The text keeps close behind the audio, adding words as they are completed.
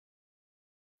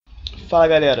Fala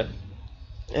galera,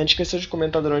 a gente esqueceu de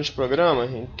comentar durante o programa,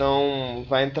 então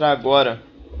vai entrar agora,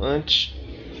 antes,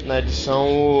 na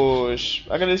edição, os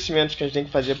agradecimentos que a gente tem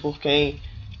que fazer por quem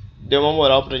deu uma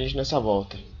moral pra gente nessa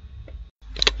volta.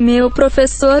 Meu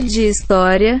professor de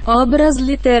história, obras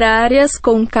literárias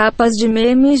com capas de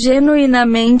memes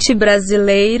genuinamente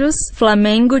brasileiros,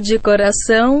 Flamengo de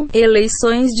coração,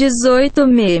 eleições 18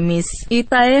 memes, e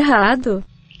tá errado.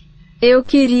 Eu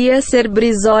queria ser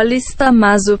brizolista,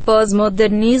 mas o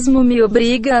pós-modernismo me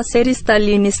obriga a ser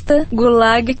stalinista,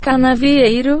 gulag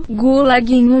canavieiro,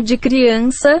 gulaguinho de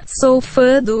criança. Sou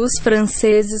fã dos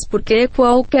franceses porque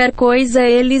qualquer coisa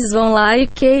eles vão lá e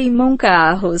queimam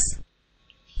carros.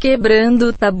 Quebrando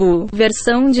o tabu,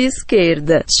 versão de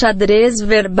esquerda, xadrez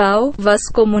verbal, vas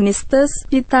comunistas,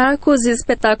 pitacos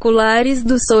espetaculares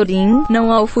do Sorin,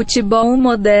 não ao futebol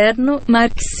moderno,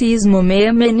 marxismo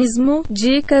memenismo,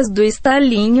 dicas do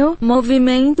Stalinho,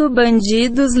 movimento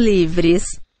bandidos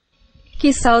livres.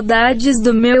 Que saudades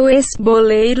do meu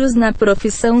ex-boleiros na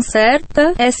profissão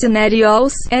certa,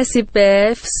 S-Neriols,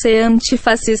 SPFC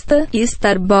antifascista,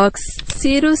 Starbucks,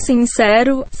 Ciro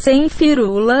sincero, sem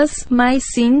firulas, mais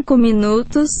 5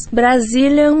 minutos,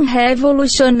 Brazilian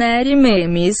Revolutionary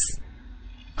memes.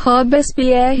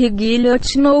 Robespierre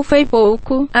guilhotinou foi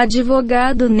pouco,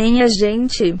 advogado nem é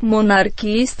gente,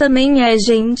 monarquista nem é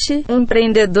gente,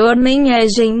 empreendedor nem é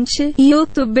gente,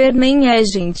 youtuber nem é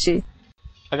gente.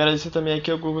 Agradecer também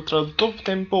aqui ao Google Tradutor por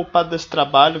ter me poupado desse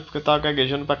trabalho, porque eu tava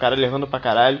gaguejando pra caralho, errando pra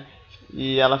caralho,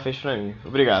 e ela fez pra mim.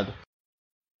 Obrigado.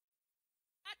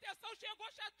 Atenção, chegou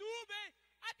Chatuba, hein?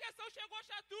 Atenção, chegou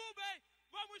Chatuba, hein?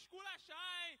 Vamos esculachar,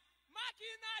 hein?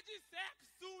 Máquina de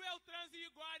sexo, eu transo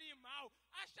igual animal.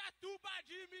 A Chatuba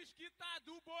de mesquita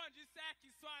do bonde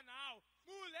sexo anal.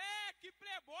 Moleque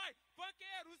playboy,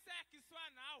 funkeiro sexo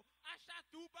anal. A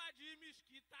Chatuba de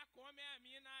mesquita come a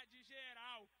mina de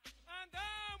geral.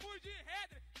 Andamos de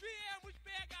redre, viemos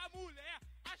pegar mulher.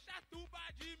 A Chatuba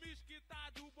de mesquita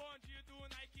do bonde do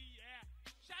Nike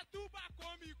Chatuba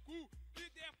come cu e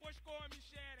depois come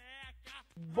xereca.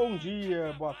 Bom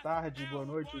dia, boa tarde, boa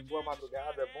noite, boa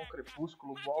madrugada, bom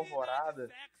crepúsculo, boa alvorada.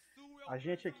 A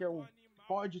gente aqui é o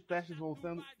Podtestes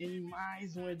voltando em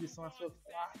mais uma edição, a sua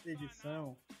quarta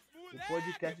edição. O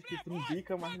podcast que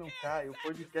trumbica, mas não cai. O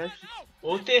podcast...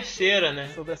 Ou terceira,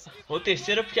 né? Essa... Ou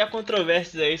terceira porque há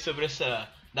controvérsias aí sobre essa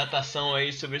datação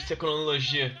aí, sobre essa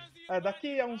cronologia.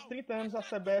 Daqui a uns 30 anos a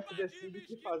CBF decide o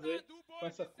que fazer com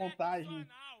essa contagem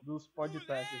dos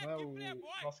podcasts, né? O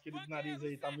nosso querido Nariz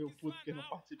aí tá meio puto porque não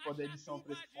participou da edição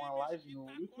 3, que foi uma live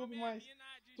no YouTube, mas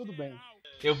tudo bem.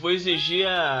 Eu vou exigir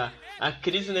a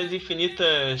crise nas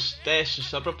infinitas testes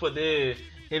só pra poder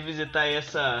revisitar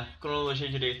essa cronologia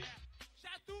direita.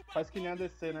 Faz que nem a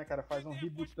DC, né, cara? Faz um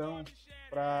rebootão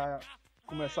pra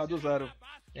começar do zero.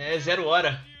 É 0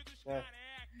 hora. É.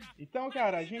 Então,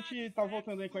 cara, a gente tá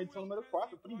voltando aí com a edição número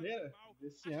 4, primeira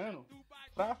desse ano,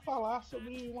 pra falar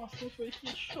sobre um assunto aí que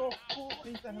chocou a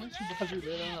internet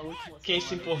brasileira na última semana. Quem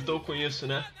se importou com isso,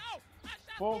 né?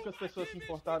 Poucas pessoas se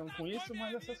importaram com isso,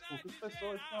 mas essas poucas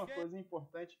pessoas têm uma coisa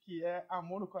importante que é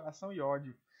amor no coração e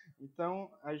ódio.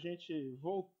 Então, a gente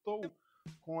voltou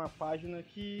com a página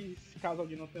que, se caso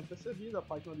alguém não tenha percebido, a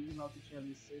página original que tinha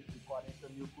ali 140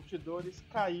 mil curtidores,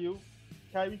 caiu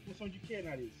em função de quê,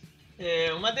 Nariz?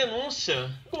 É uma denúncia.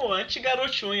 Pô, a gente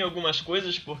garoteou em algumas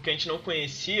coisas porque a gente não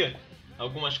conhecia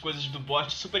algumas coisas do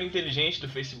bot super inteligente do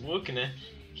Facebook, né?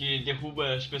 Que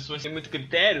derruba as pessoas sem muito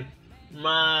critério.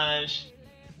 Mas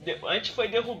a gente foi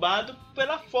derrubado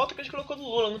pela foto que a gente colocou do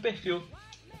Lula no perfil.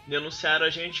 Denunciaram a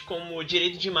gente como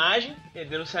direito de imagem,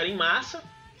 denunciaram em massa.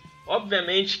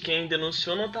 Obviamente quem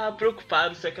denunciou não estava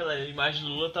preocupado se aquela imagem do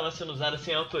Lula estava sendo usada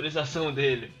sem autorização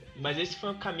dele. Mas esse foi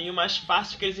o caminho mais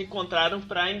fácil que eles encontraram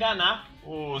para enganar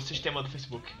o sistema do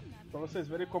Facebook. Pra vocês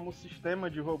verem como o sistema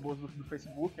de robôs do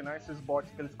Facebook, né, esses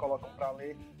bots que eles colocam para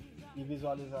ler e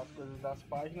visualizar as coisas das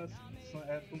páginas,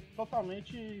 é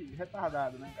totalmente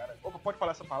retardado, né, cara? Opa, pode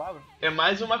falar essa palavra? É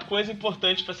mais uma coisa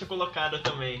importante para ser colocada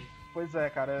também. Pois é,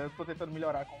 cara, eu tô tentando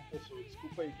melhorar como pessoa,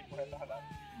 desculpa aí que for retardado.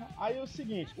 Aí é o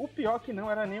seguinte, o pior que não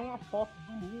era nem uma foto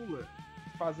do Lula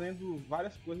fazendo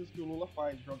várias coisas que o Lula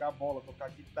faz, jogar bola, tocar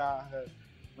guitarra,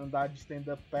 andar de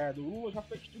stand-up paddle. O Lula já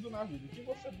fez tudo na vida. Se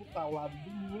você botar ao lado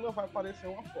do Lula, vai aparecer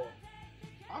uma foto.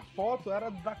 A foto era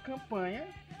da campanha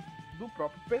do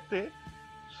próprio PT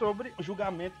sobre o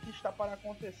julgamento que está para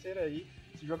acontecer aí,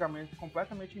 esse julgamento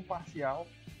completamente imparcial,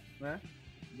 né,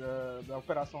 da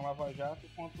Operação Lava Jato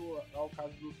quanto ao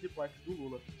caso do triplex do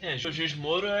Lula. O juiz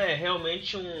Moro é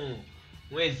realmente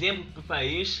um exemplo para o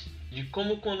país de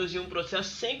como conduzir um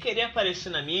processo sem querer aparecer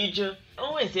na mídia. É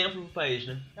um exemplo pro país,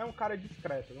 né? É um cara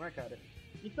discreto, não é, cara?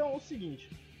 Então é o seguinte,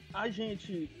 A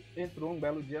gente entrou um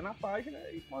belo dia na página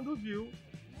e quando viu,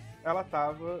 ela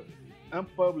estava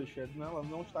unpublished, né? Ela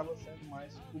não estava sendo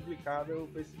mais publicada. O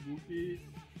Facebook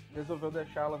resolveu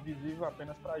deixá-la visível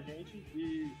apenas pra gente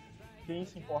e quem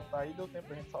se importar aí, deu tempo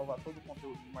pra gente salvar todo o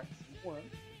conteúdo de mais de 5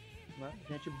 anos, né?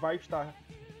 A gente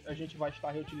vai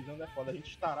estar reutilizando, é foda, a gente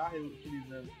estará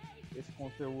reutilizando esse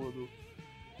conteúdo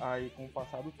aí com o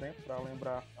passar do tempo para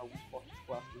lembrar alguns cortes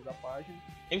clássicos da página.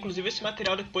 Inclusive esse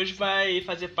material depois vai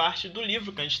fazer parte do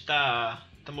livro que a gente tá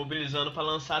mobilizando para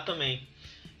lançar também.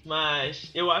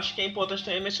 Mas eu acho que é importante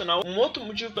também mencionar um outro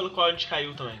motivo pelo qual a gente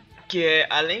caiu também. Que é,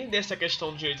 além dessa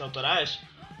questão dos direitos autorais,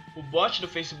 o bot do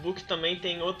Facebook também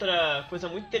tem outra coisa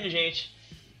muito inteligente,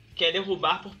 que é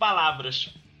derrubar por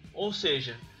palavras. Ou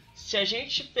seja, se a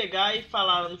gente pegar e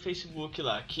falar no Facebook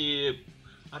lá que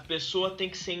a pessoa tem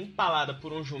que ser empalada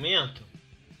por um jumento,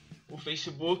 o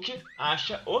Facebook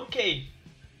acha ok.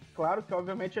 Claro que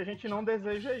obviamente a gente não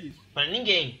deseja isso. Pra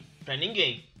ninguém.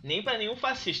 Nem pra nenhum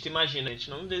fascista, imagina, a gente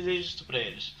não deseja isso pra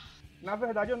eles. Na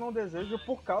verdade eu não desejo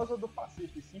por causa do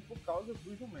fascista, e sim por causa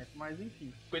do jumento, mas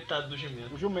enfim. Coitado do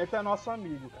jumento. O jumento é nosso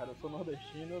amigo, cara. Eu sou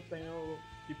nordestino, eu tenho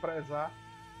que prezar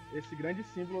esse grande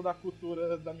símbolo da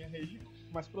cultura da minha região.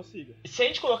 Mas prossiga. Se a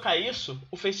gente colocar isso,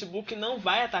 o Facebook não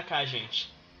vai atacar a gente.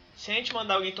 Se a gente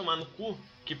mandar alguém tomar no cu,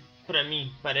 que pra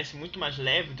mim parece muito mais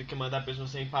leve do que mandar a pessoa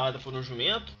ser empalada por um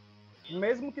jumento.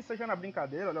 Mesmo que seja na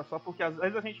brincadeira, olha só, porque às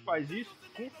vezes a gente faz isso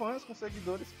com fãs, com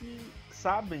seguidores que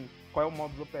sabem qual é o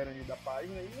modus operandi da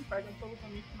página e não pegam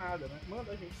absolutamente nada, né?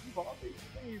 Manda a gente de volta e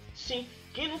tem isso. Sim,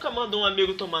 quem nunca mandou um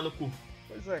amigo tomar no cu?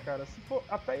 Pois é, cara, se for,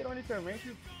 até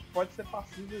ironicamente, pode ser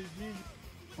passível de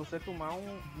você tomar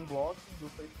um bloco do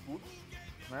Facebook,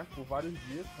 né, por vários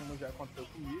dias, como já aconteceu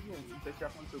comigo, não sei se já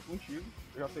aconteceu contigo,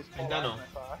 eu já fiz ainda não.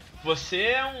 Nessa arte. Você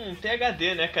é um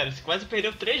PhD, né, cara? Você quase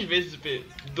perdeu 3 vezes,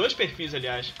 2 perfis,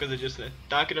 aliás, por causa disso, né?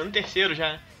 Tava criando um terceiro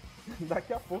já.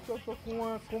 Daqui a pouco eu tô com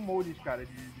uma commodity, cara,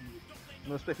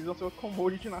 meus perfis vão ser uma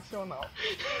commodity nacional.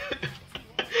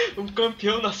 Um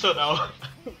campeão nacional.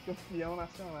 Um campeão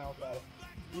nacional, cara.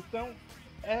 Então,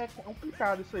 é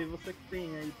complicado isso aí, você que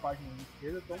tem aí página de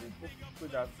esquerda, toma um pouco de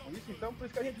cuidado com isso, então por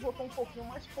isso que a gente voltou um pouquinho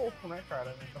mais fofo, né,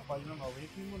 cara, nessa página nova. A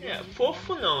gente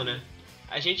fofo não, né?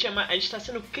 A gente tá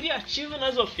sendo criativo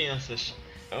nas ofensas.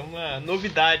 É uma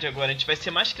novidade agora, a gente vai ser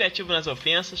mais criativo nas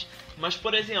ofensas, mas,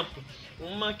 por exemplo,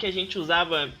 uma que a gente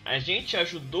usava, a gente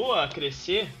ajudou a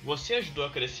crescer, você ajudou a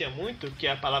crescer muito, que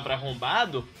é a palavra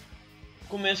arrombado,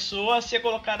 começou a ser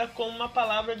colocada como uma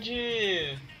palavra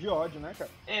de ódio, né,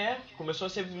 cara? É, começou a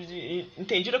ser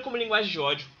entendida como linguagem de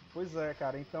ódio. Pois é,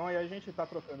 cara, então aí a gente tá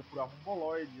trocando por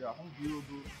arromboloide,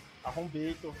 arrombildo,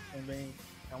 arrombator também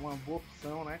é uma boa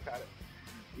opção, né, cara?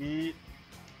 E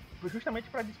justamente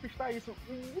pra despistar isso,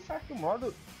 e de certo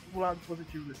modo, o lado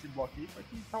positivo desse bloco aí foi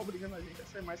que tá obrigando a gente a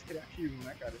ser mais criativo,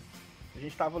 né, cara? A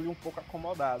gente tava ali um pouco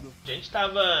acomodado. A gente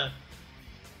tava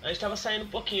saindo um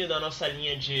pouquinho da nossa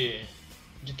linha de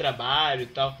trabalho e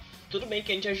tal. Tudo bem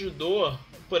que a gente ajudou,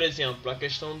 por exemplo, a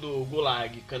questão do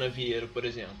Gulag Canavieiro, por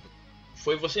exemplo.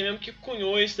 Foi você mesmo que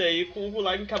cunhou isso daí com o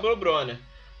Gulag em Cabrobró, né?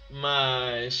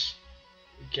 Mas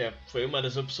foi uma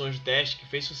das opções de teste que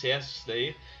fez sucesso isso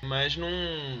daí. Mas não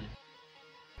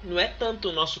é tanto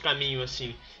o nosso caminho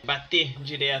assim, bater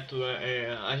direto.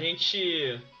 A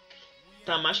gente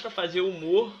tá mais pra fazer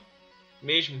humor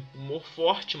mesmo, humor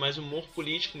forte, mas humor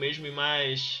político mesmo e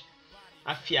mais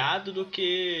afiado do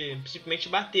que simplesmente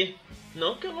bater.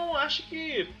 Não que eu não acho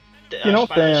que não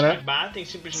páginas tenha, né? que batem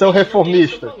simplesmente são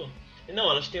reformistas. Não,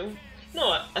 elas têm um...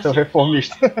 Não, assim... São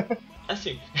reformistas.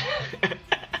 Assim...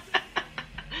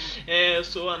 eu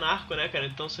sou anarco, né, cara?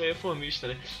 Então sou reformista,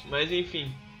 né? Mas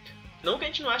enfim... Não que a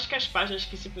gente não ache que as páginas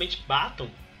que simplesmente batam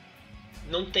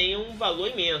não tenham um valor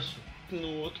imenso.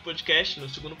 No outro podcast, no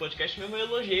segundo podcast mesmo, eu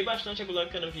elogiei bastante a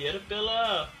Gulag Canavieira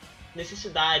pela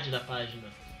necessidade da página.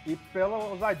 E pela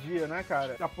ousadia, né,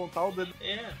 cara? Apontar o dedo.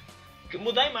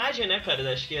 Mudar a imagem, né, cara,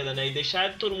 da esquerda, né? E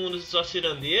deixar todo mundo só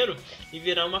cirandeiro e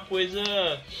virar uma coisa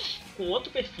com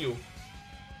outro perfil.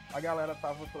 A galera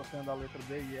tava trocando a letra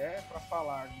D e E pra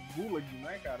falar Gulag,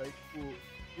 né, cara? E, tipo,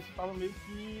 isso tava meio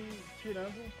que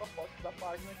tirando o propósito da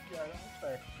página que era um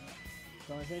teste, né?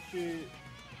 Então a gente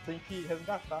tem que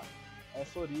resgatar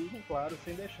essa origem, claro,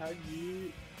 sem deixar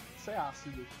de ser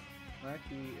ácido, né?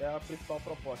 Que é a principal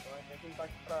proposta, né? A gente não tá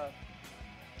aqui pra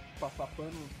passar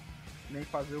pano, nem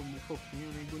fazer o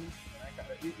fofinho, nem bonitinho, né,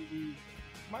 cara? E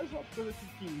mais uma coisa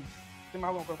que tem mais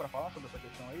alguma coisa pra falar sobre essa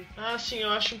questão aí? Ah, sim,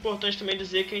 eu acho importante também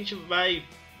dizer que a gente vai...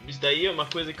 Isso daí é uma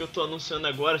coisa que eu tô anunciando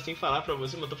agora, sem falar pra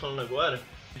você, mas eu tô falando agora.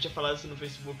 Eu tinha falado isso no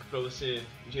Facebook pra você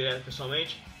direto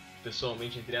pessoalmente,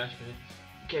 entre aspas, né?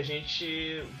 que a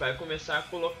gente vai começar a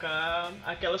colocar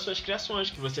aquelas suas criações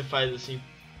que você faz, assim,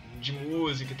 de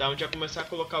música e tal. A gente vai começar a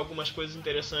colocar algumas coisas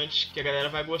interessantes que a galera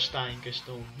vai gostar em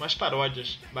questão. Umas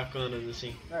paródias bacanas,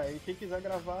 assim. E quem quiser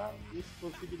gravar, isso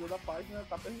pro seguidor da página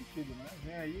tá permitido, né?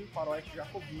 Vem aí o Faroeste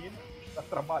Jacobino, tá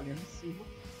trabalhando em cima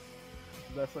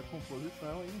dessa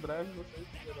composição e em breve vocês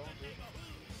poderão ver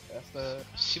essa...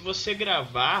 Se você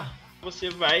gravar, você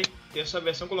vai ter a sua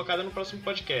versão colocada no próximo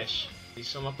podcast.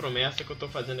 Isso é uma promessa que eu tô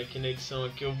fazendo aqui na edição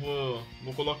aqui, eu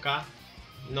vou colocar,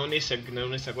 não nesse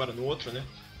agora, no outro, né?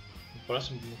 No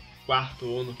próximo, no quarto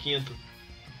ou no quinto,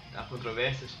 há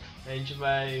controvérsias, a gente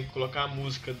vai colocar a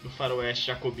música do Faroeste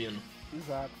Jacobino.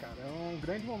 Exato, cara. É um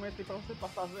grande momento aí pra você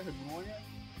passar vergonha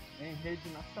em rede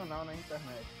nacional na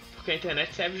internet. Porque a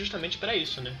internet serve justamente pra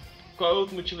isso, né? Qual é o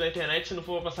outro motivo da internet se não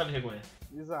for pra passar vergonha?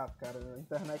 Exato, cara. A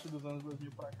internet dos anos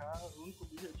 2000 pra cá, o único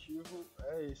objetivo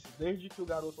é esse. Desde que o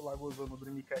garoto lá gozou no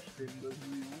Dreamcast dele em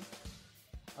 2001,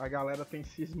 a galera tem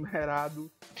se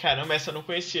esmerado. Caramba, essa eu não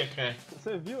conhecia, cara.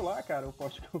 Você viu lá, cara, o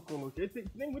post que eu coloquei?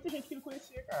 Tem muita gente que não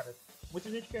conhecia, cara.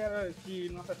 Muita gente que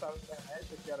não acessava a internet,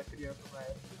 que era criança na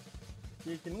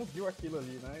época, que não viu aquilo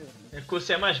ali, né? É que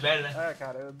você é mais velho, né? É,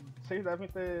 cara, vocês devem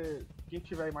ter... Quem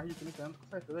tiver aí mais de 30 anos, com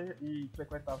certeza, e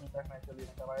frequentava a internet ali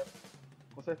naquela época,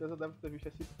 com certeza deve ter visto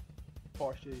esse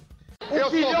post aí. O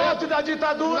filhote da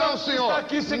ditadura! Não, senhor!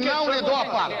 Aqui não lhe dou a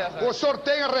palavra! O senhor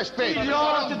tenha respeito!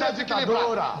 Filhote da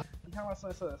ditadura! Em relação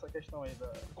a essa questão aí,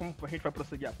 como a gente vai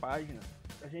prosseguir a página,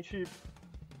 a gente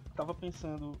tava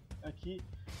pensando aqui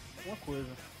uma coisa.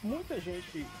 Muita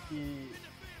gente que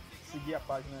seguia a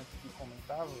página antes que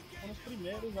comentava foram os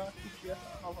primeiros a assistir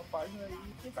essa nova página,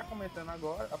 e quem tá comentando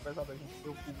agora, apesar da gente ter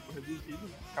o público reduzido,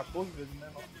 né, 14 vezes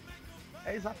menor,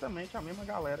 é exatamente a mesma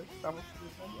galera que estava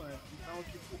começando antes. Então,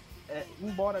 tipo,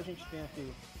 embora a gente tenha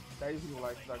aqui 10 mil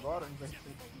likes agora, ao invés de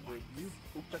 2 mil,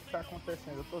 o que está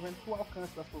acontecendo? Eu tô vendo que o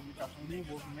alcance das publicações de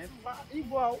envolvimento tá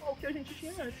igual ao que a gente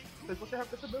tinha antes. Não sei se você já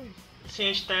percebeu isso. Sim, a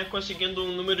gente está conseguindo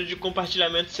um número de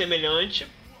compartilhamento semelhante.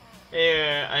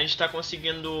 A gente está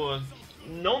conseguindo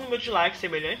não um número de likes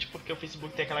semelhante, porque o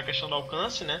Facebook tem aquela questão do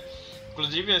alcance, né?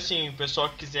 Inclusive, assim, o pessoal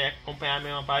que quiser acompanhar a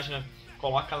mesma página,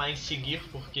 coloca lá em seguir,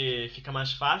 porque fica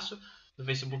mais fácil no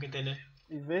Facebook entender.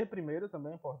 E ver primeiro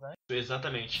também é importante.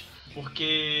 Exatamente.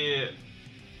 Porque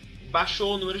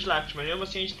baixou o número de likes, mas mesmo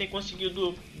assim a gente tem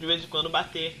conseguido de vez em quando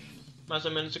bater mais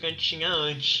ou menos o que a gente tinha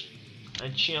antes. A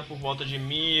gente tinha por volta de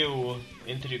 1000,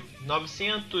 entre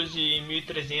 900 e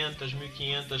 1300,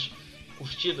 1500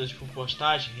 curtidas por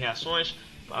postagem, reações.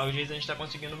 Às vezes a gente está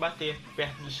conseguindo bater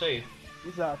perto disso aí.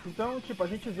 Exato. Então, tipo, a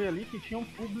gente vê ali que tinha um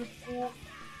público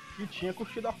que tinha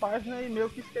curtido a página e meio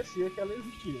que esquecia que ela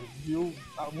existia. Viu?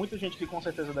 Muita gente que com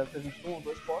certeza deve ter visto 1 ou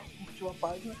 2 posts, curtiu a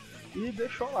página e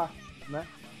deixou lá, né?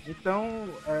 Então,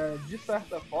 de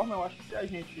certa forma, eu acho que se a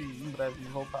gente em breve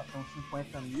voltar a ter uns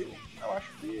 50 mil, eu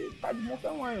acho que tá de bom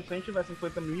tamanho. Se a gente tiver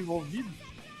 50 mil envolvidos,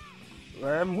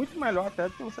 é muito melhor até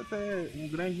do que você ter um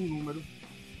grande número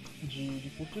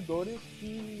de curtidores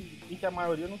e que a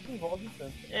maioria não se envolve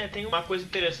tanto. Tem uma coisa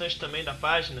interessante também da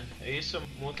página, isso é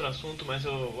um outro assunto, mas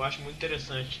eu acho muito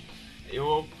interessante.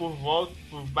 Eu, por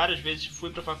várias vezes,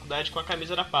 fui pra faculdade com a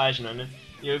camisa da página, né?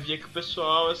 E eu via que o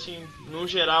pessoal, assim, no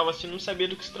geral, assim, não sabia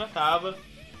do que se tratava,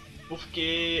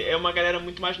 porque é uma galera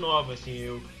muito mais nova, assim.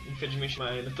 Eu, infelizmente,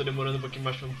 ainda tô demorando um pouquinho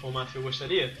mais pra me formar que eu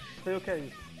gostaria. Sei o que é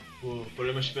isso. Por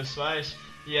problemas pessoais.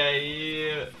 E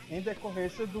aí... Em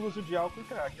decorrência do uso de álcool e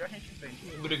crack, a gente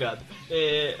entende. Obrigado.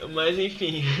 Mas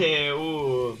enfim,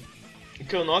 o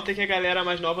que eu noto é que a galera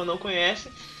mais nova não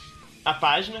conhece a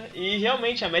página, e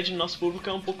realmente a média do nosso público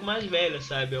é um pouco mais velha,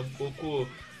 sabe? É um pouco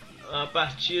a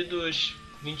partir dos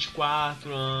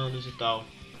 24 anos e tal.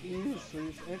 Isso,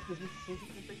 entre os 25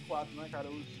 e 34, né, cara?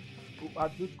 O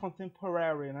adulto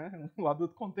contemporary, né? O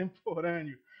adulto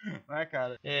contemporâneo, né,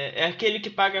 cara? É aquele que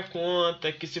paga a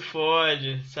conta, que se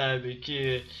fode, sabe?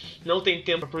 Que não tem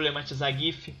tempo pra problematizar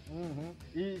GIF. Uhum.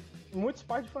 E muitos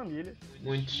pais de família.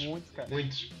 Muitos, cara.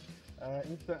 Muitos.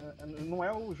 Então, não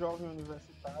é o jovem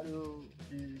universitário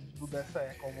do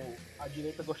DCE, como a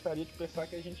direita gostaria de pensar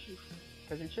que a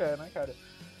gente é, né, cara?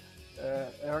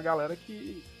 É uma galera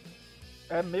que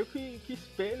é meio que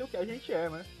espelha o que a gente é,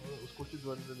 né? Os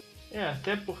curtidores ali.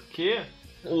 Até porque,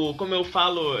 como eu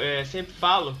falo, sempre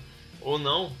falo, ou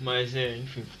não, mas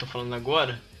enfim, tô falando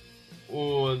agora,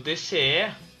 o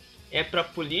DCE é pra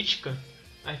política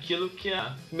aquilo que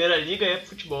a primeira liga é pro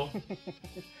futebol.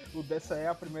 O DCE é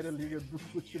a primeira liga do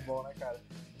futebol, né, cara?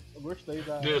 gostei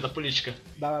Da política.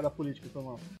 Da política,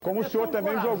 Tomão. Como o senhor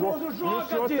também jogou.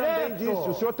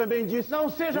 O senhor também disse. Não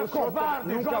seja covarde,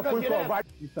 nunca fui covarde.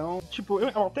 Então, tipo,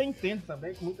 eu até entendo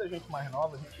também que muita gente mais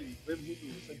nova, a gente vê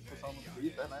muito essa discussão no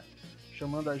Twitter, né?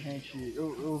 Chamando a gente.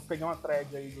 Eu peguei uma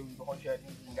thread aí do Rogerinho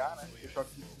Vingar, né? Do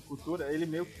Choque de Cultura, ele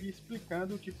meio que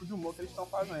explicando o tipo de humor que eles estão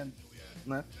fazendo,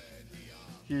 né?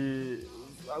 Que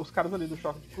os caras ali do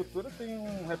Choque de Cultura têm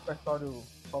um repertório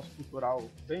sociocultural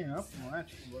bem amplo, né?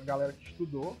 Tipo, a galera que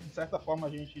estudou, de certa forma a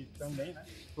gente também, né?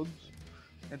 Todos.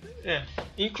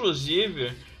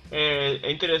 Inclusive,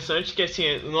 é interessante que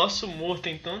assim, o nosso humor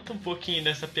tem tanto um pouquinho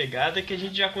dessa pegada que a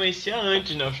gente já conhecia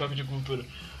antes, né? O Choque de Cultura.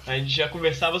 A gente já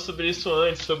conversava sobre isso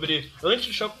antes, antes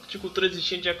do Choque de Cultura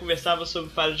existir, a gente já conversava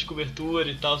sobre falha de cobertura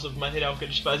e tal, sobre o material que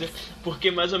eles fazem, porque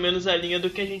é mais ou menos a linha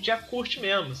do que a gente já curte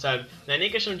mesmo, sabe? Não é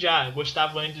nem questão de,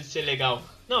 gostava antes de ser legal.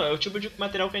 Não, é o tipo de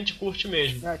material que a gente curte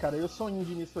mesmo. Cara, eu sou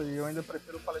indie nisso aí, eu ainda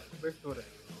prefiro falha de cobertura.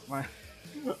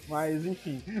 Mas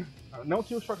enfim, não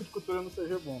que o Choque de Cultura não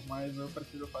seja bom, mas eu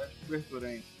prefiro falha de cobertura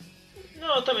ainda.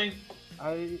 Não, eu também.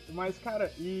 Mas,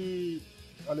 cara,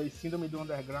 olha aí, Síndrome do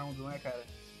Underground, né, cara?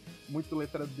 Muito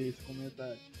letra D esse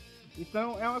comentário.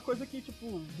 Então é uma coisa que, tipo,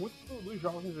 muitos dos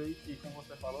jovens aí que, como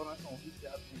você falou, né, são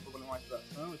viciados em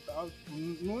problematização e tal, tipo,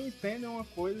 não entendem uma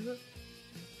coisa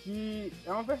que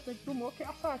é uma vertente do humor, que é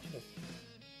a sátira,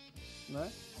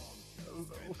 né?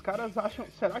 Os caras acham,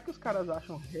 será que os caras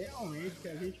acham realmente que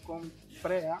a gente come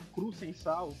preá cru sem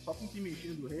sal, só com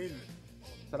pimentinha do reino?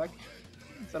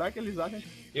 Será que eles acham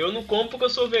que... Eu não como porque eu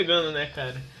sou vegano, né,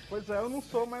 cara? Pois é, eu não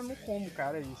sou, mas não como,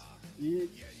 cara, é isso. E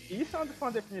isso é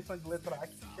uma definição de letra A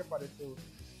que apareceu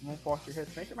num post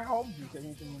recente, mas é óbvio que a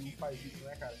gente não faz isso,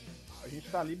 né, cara? A gente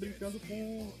tá ali brincando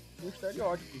com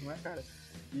estereótipos, né, cara?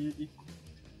 E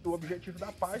o objetivo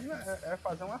da página é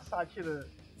fazer uma sátira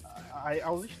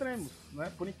aos extremos,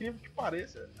 né? Por incrível que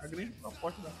pareça, a grande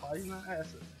proposta da página é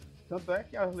essa. Tanto é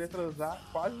que as letras A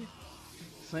quase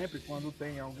sempre, quando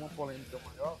tem alguma polêmica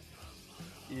maior,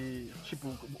 e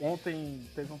tipo, ontem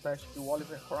teve um teste que o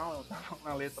Oliver Cromwell tava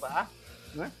na letra A,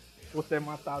 né? Por ter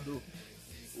matado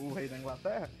o rei da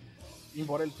Inglaterra,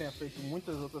 embora ele tenha feito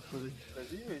muitas outras coisas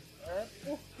desprezíveis, é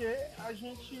porque a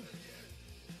gente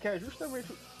quer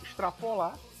justamente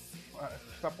extrapolar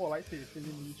esse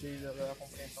limite aí da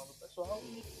compreensão do pessoal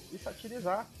e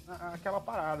satirizar aquela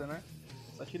parada, né?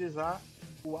 Satirizar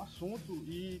o assunto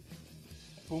e,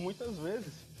 por muitas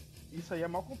vezes, isso aí é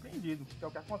mal compreendido, que é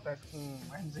o que acontece com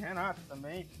Hermes e Renato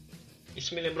também.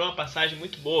 Isso me lembrou uma passagem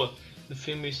muito boa do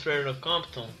filme Straight Outta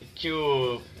Compton, que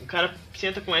o cara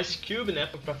senta com o Ice Cube, né,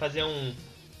 pra fazer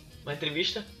uma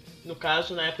entrevista. No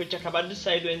caso, na época ele tinha acabado de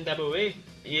sair do NWA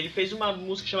e ele fez uma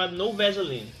música chamada No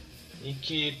Vaseline, em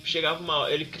que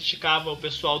ele criticava o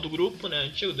pessoal do grupo, né,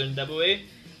 antigo do NWA, e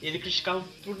ele criticava o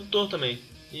produtor também.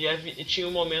 E tinha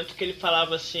um momento que ele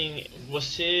falava assim: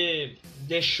 você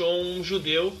deixou um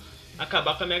judeu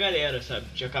acabar com a minha galera, sabe?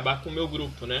 De acabar com o meu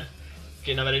grupo, né?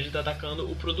 Porque na verdade ele tá atacando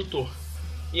o produtor.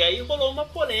 E aí rolou uma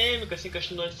polêmica, assim,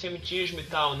 questão do antissemitismo e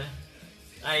tal, né?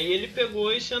 Aí ele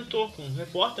pegou e sentou com um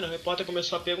repórter, né? O repórter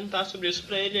começou a perguntar sobre isso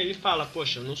pra ele, e ele fala: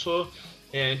 poxa, eu não sou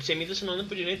antissemita, senão eu não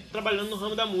podia nem estar trabalhando no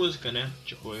ramo da música, né?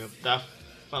 Tipo, eu tava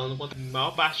falando contra a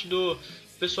maior parte do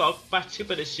pessoal que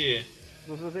participa desse...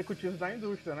 Dos executivos da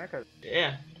indústria, né, cara?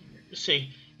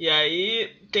 Sim. E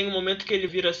aí tem um momento que ele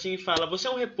vira assim e fala: você é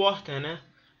um repórter, né?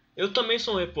 Eu também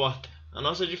sou um repórter. A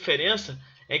nossa diferença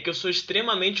é que eu sou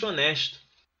extremamente honesto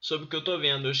sobre o que eu tô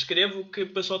vendo. Eu escrevo o que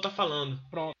o pessoal tá falando.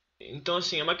 Pronto. Então,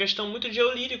 assim, é uma questão muito de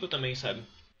eu lírico também, sabe?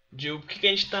 De o que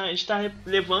a gente tá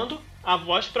levando a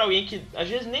voz pra alguém que às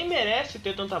vezes nem merece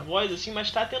ter tanta voz, assim,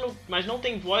 mas não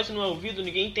tem voz e não é ouvido,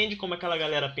 ninguém entende como aquela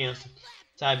galera pensa,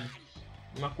 sabe?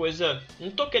 Uma coisa... Não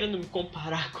tô querendo me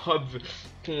comparar, óbvio,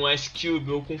 com o Ice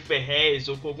Cube ou com o Ferrez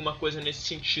ou com alguma coisa nesse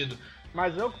sentido.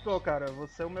 Mas eu que tô, cara.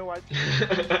 Você é o meu Ice Cube.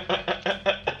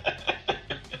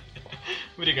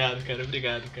 Obrigado,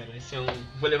 cara. Esse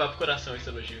vou levar pro coração esse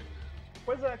elogio.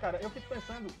 Pois é, cara. Eu fico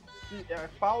pensando que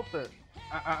falta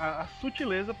a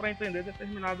sutileza pra entender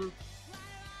determinadas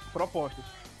propostas.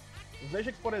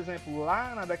 Veja que, por exemplo,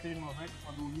 lá na década de 90,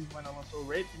 quando o Nirvana lançou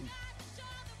Rape Me,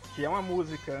 que é uma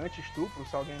música anti-estupro,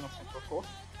 se alguém não se tocou,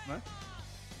 né?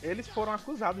 Eles foram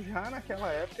acusados já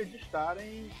naquela época de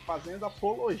estarem fazendo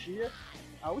apologia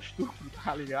ao estupro,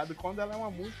 tá ligado? Quando ela é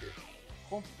uma música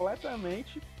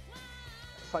completamente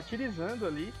satirizando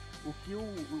ali o que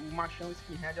o machão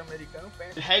skinhead americano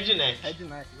pensa. Redneck,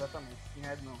 exatamente.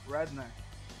 Skinhead não, redneck.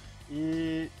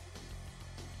 E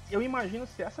eu imagino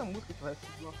se essa música tivesse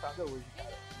sido lançada hoje,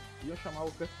 cara, iam chamar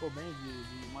o Kurt Cobain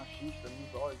de machista,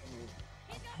 misógino,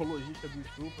 apologista do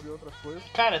estupro e outras coisas.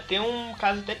 Cara, tem um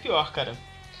caso até pior, cara.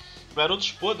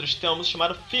 garotos podres tem uma música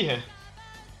chamada Führer.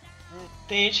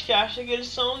 Tem gente que acha que eles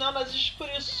são neonazistas por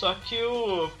isso, só que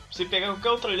se pegar qualquer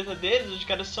outra letra deles, os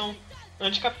caras são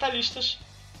anticapitalistas.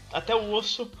 Até o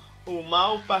osso, o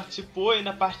Mao participou e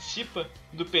ainda participa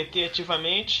do PT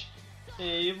ativamente.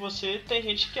 E você tem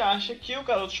gente que acha que o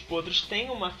Garotos Podres tem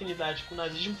uma afinidade com o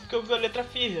nazismo porque ouviu a letra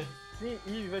Führer. Sim,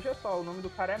 e veja só, o nome do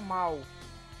cara é Mao,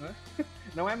 né?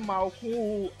 Não é Mao com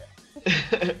o...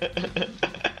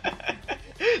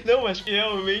 Não, mas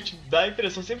realmente dá a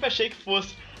impressão, sempre achei que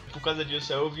fosse. Por causa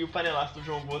disso, aí eu vi o panelaço do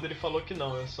João Gordo, ele falou que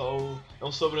não, é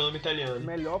um sobrenome italiano.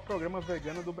 Melhor programa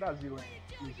vegano do Brasil,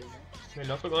 hein?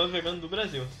 Melhor programa vegano do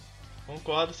Brasil.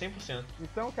 Concordo 100%.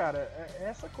 Então, cara,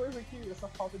 essa coisa aqui, essa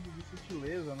falta de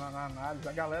sutileza na análise,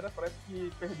 a galera parece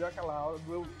que perdeu aquela aula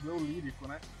do eu lírico,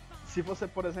 né? Se você,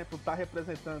 por exemplo, tá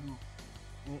representando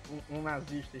um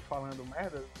nazista e falando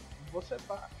merda, você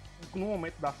tá, no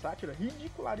momento da sátira,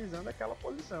 ridicularizando aquela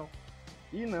posição.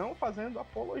 E não fazendo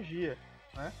apologia,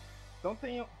 né? Então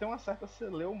tem uma certa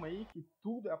celeuma aí que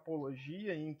tudo é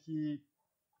apologia, em que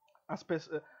as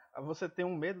pessoas, você tem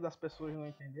um medo das pessoas não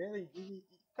entenderem e,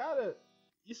 cara,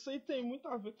 isso aí tem muito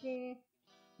a ver com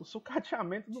o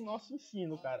sucateamento do nosso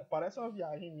ensino, cara. Parece uma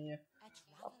viagem minha.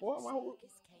 Porra, mas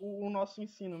o nosso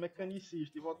ensino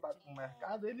mecanicista e voltado para o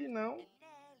mercado, ele não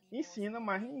ensina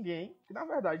mais ninguém, que na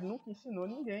verdade nunca ensinou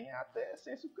ninguém a ter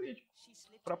senso crítico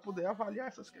para poder avaliar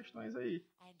essas questões aí,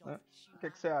 né? O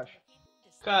que você acha?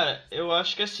 Cara, eu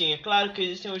acho que assim, é claro que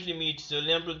existem os limites. Eu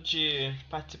lembro de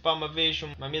participar uma vez de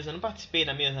uma mesa, não participei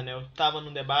da mesa, né? Eu tava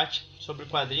num debate sobre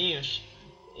quadrinhos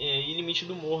e limite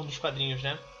do humor nos quadrinhos,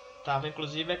 né? Tava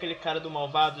inclusive aquele cara do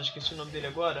Malvados, esqueci o nome dele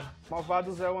agora.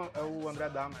 Malvados é o André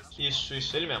Dahmer.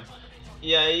 Isso, ele mesmo.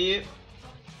 E aí,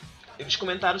 eles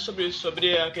comentaram sobre isso,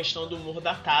 sobre a questão do humor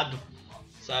datado,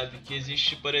 sabe? Que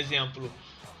existe, por exemplo,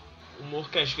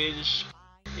 humor que às vezes...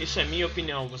 Isso é minha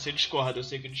opinião, você discorda, eu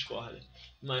sei que discorda.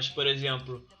 Mas, por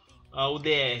exemplo, a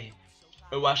UDR,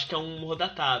 eu acho que é um humor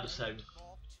datado, sabe?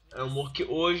 É um humor que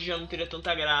hoje já não teria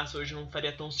tanta graça, hoje não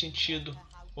faria tão sentido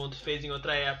quanto fez em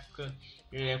outra época,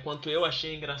 quanto eu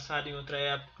achei engraçado em outra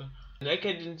época. Não é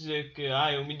querendo dizer que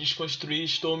eu me desconstruí e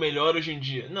estou melhor hoje em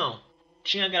dia. Não,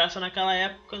 tinha graça naquela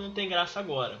época, não tem graça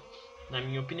agora, na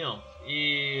minha opinião.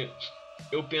 E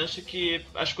eu penso que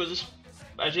as coisas...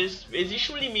 Às vezes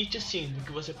existe um limite, sim, do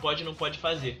que você pode e não pode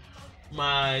fazer.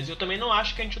 Mas eu também não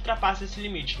acho que a gente ultrapassa esse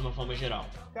limite de uma forma geral.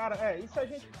 Cara, isso a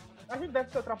gente deve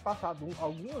ter ultrapassado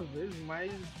algumas vezes,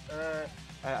 mas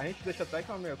a gente deixa até que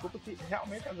é uma meia culpa que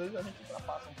realmente às vezes a gente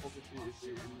ultrapassa um pouco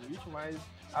esse limite, mas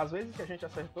às vezes que a gente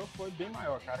acertou foi bem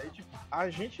maior, cara. E tipo, a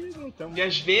gente não tem... E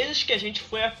às vezes que a gente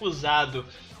foi acusado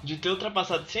de ter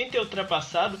ultrapassado sem ter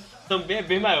ultrapassado, também é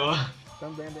bem maior.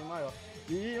 Também é bem maior.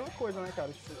 E uma coisa, né,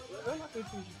 cara, tipo, eu não acredito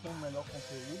que a gente tenha um melhor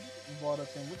conteúdo, embora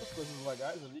tenha muitas coisas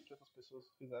legais ali que outras pessoas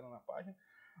fizeram na página,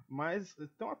 mas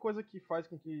tem uma coisa que faz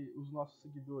com que os nossos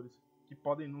seguidores, que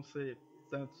podem não ser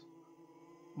tantos,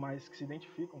 mas que se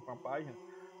identificam com a página,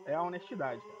 é a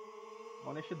honestidade, cara. A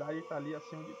honestidade tá ali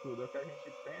acima de tudo, é o que a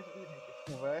gente pensa, a gente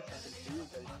conversa,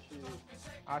 critica, a gente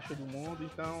acha do mundo,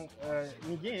 então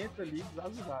ninguém entra ali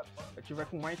desavisado. Se tiver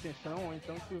com má intenção ou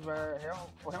então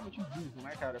for realmente burro,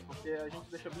 né, cara? Porque a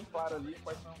gente deixa bem claro ali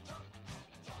quais são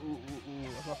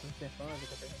as nossas intenções, o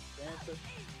que a gente pensa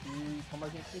e como a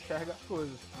gente enxerga as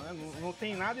coisas, né? Não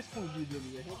tem nada escondido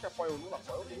ali. A gente apoia o Lula.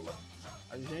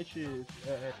 A gente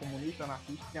é comunista,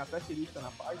 anarquista, tem até cirista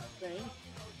na página, tem.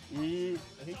 E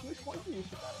a gente não esconde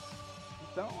isso, cara.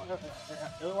 Então,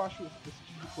 eu acho esse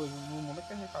tipo de coisa, no momento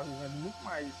que a gente tá vivendo, muito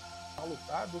mais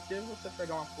salutar do que você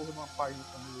pegar uma porra de uma página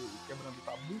como Quebrando o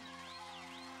Tabu,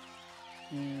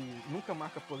 que nunca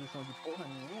marca posição de porra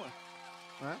nenhuma,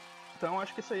 né? Então,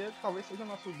 acho que isso aí talvez seja o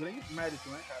nosso grande mérito,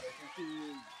 né, cara? O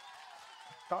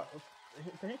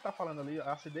que a gente tá falando ali,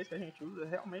 a acidez que a gente usa é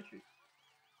realmente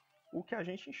o que a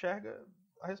gente enxerga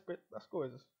a respeito das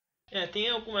coisas. Tem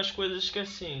algumas coisas que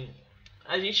assim,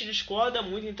 a gente discorda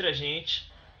muito entre a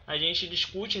gente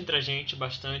discute entre a gente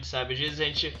bastante, sabe? Às vezes a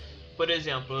gente, por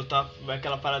exemplo,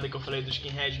 aquela parada que eu falei do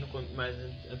skinhead mais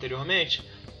anteriormente,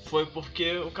 foi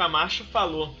porque o Camacho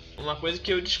falou uma coisa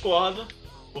que eu discordo,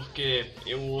 porque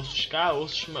eu ouço ska,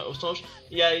 ouço os sons,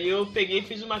 e aí eu peguei e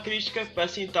fiz uma crítica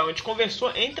assim, tal, a gente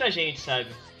conversou entre a gente,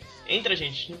 sabe? Entre a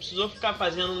gente não precisou ficar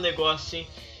fazendo um negócio assim,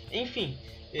 enfim.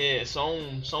 Só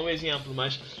um exemplo,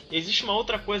 mas existe uma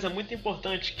outra coisa muito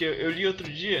importante que eu li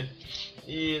outro dia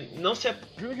e não se...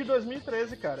 Junho de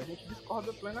 2013, cara, a gente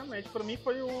discorda plenamente. Pra mim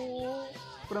foi o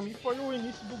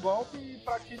início do golpe e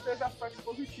pra ti teve aspectos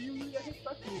positivos e a gente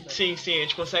tá aqui, né? Sim, a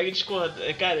gente consegue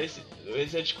discordar. Cara,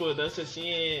 essa discordância assim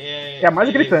é a mais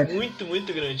gritante. Muito,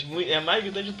 muito grande. É a mais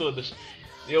gritante de todas.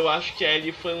 Eu acho que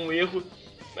ali foi um erro.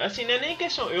 Assim, não é nem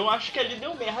questão. Eu acho que ali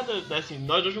deu merda. Assim,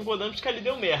 nós dois concordamos que ali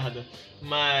deu merda.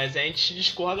 Mas a gente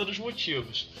discorda dos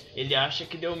motivos. Ele acha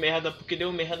que deu merda porque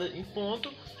deu merda em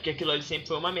ponto. Porque aquilo ali sempre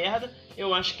foi uma merda.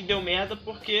 Eu acho que deu merda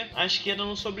porque a esquerda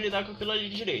não soube lidar com aquilo ali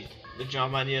direito. De uma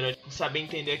maneira de saber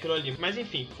entender aquilo ali. Mas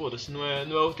enfim, foda-se, não é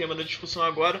o tema da discussão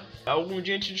agora. Algum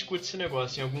dia a gente discute esse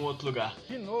negócio em algum outro lugar.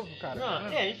 De novo, cara.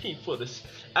 Não, enfim, foda-se.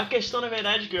 A questão, na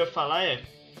verdade, que eu ia falar é...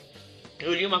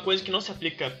 Eu li uma coisa que não se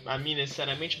aplica a mim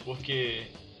necessariamente, porque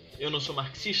eu não sou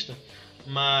marxista,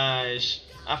 mas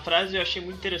a frase eu achei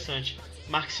muito interessante.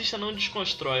 Marxista não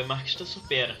desconstrói, marxista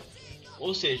supera.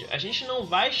 Ou seja, a gente não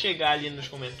vai chegar ali nos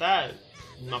comentários,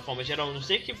 de uma forma geral, a não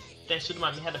sei que tenha sido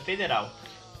uma merda federal,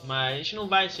 mas a gente não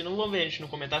vai, não vão ver a gente no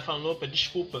comentário falando, opa,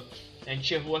 desculpa, a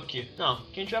gente errou aqui. Não, o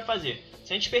que a gente vai fazer?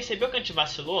 Se a gente percebeu que a gente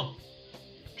vacilou,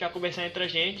 a gente vai conversar entre a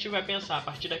gente e vai pensar, a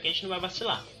partir daqui a gente não vai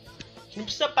vacilar. A gente não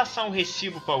precisa passar um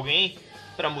recibo pra alguém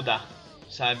pra mudar,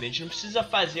 sabe? A gente não precisa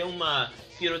fazer uma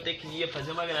pirotecnia,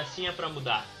 fazer uma gracinha pra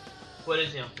mudar. Por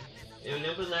exemplo, eu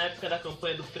lembro na época da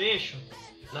campanha do Freixo,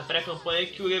 na pré-campanha,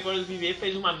 que o Gregório do Vivier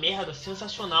fez uma merda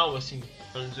sensacional, assim,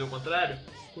 pra não dizer o contrário,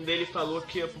 quando ele falou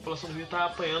que a população do Rio tava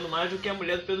apanhando mais do que a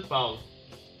mulher do Pedro Paulo.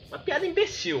 Uma piada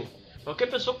imbecil.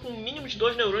 Qualquer pessoa com um mínimo de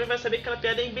 2 neurônios vai saber que aquela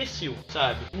piada é imbecil,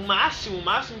 sabe? O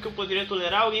máximo que eu poderia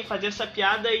tolerar alguém fazer essa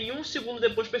piada e 1 segundo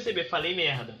depois perceber, falei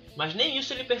merda. Mas nem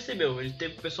isso ele percebeu, ele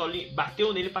teve o pessoal ali,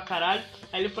 bateu nele pra caralho,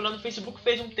 aí ele foi lá no Facebook,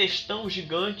 fez um textão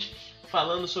gigante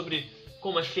falando sobre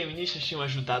como as feministas tinham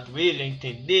ajudado ele a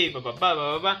entender,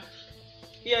 bababá.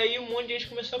 E aí um monte de gente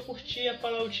começou a curtir, a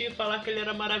aplaudir, falar que ele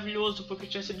era maravilhoso porque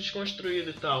tinha sido desconstruído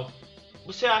e tal.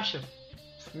 Você acha?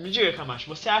 Me diga, Camacho,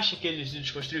 você acha que ele se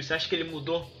desconstruiu? Você acha que ele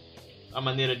mudou a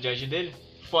maneira de agir dele?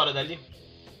 Fora dali?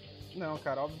 Não,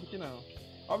 cara, óbvio que não.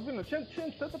 Óbvio não. Tinha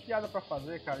tanta piada pra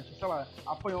fazer, cara. Sei lá,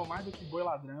 apanhou mais do que boi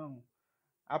ladrão.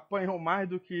 Apanhou mais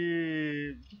do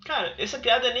que... Cara, essa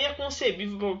piada nem é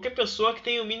concebível pra qualquer pessoa que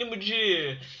tenha o mínimo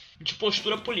de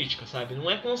postura política, sabe?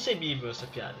 Não é concebível essa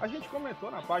piada. A gente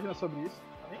comentou na página sobre isso.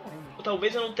 Eu nem lembro.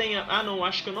 Talvez eu não tenha... Ah, não,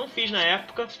 acho que eu não fiz na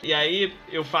época. E aí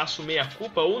eu faço meia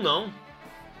culpa ou não.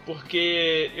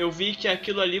 Porque eu vi que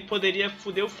aquilo ali poderia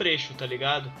foder o Freixo, tá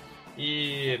ligado?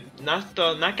 E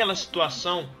naquela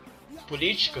situação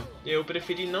política, eu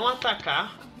preferi não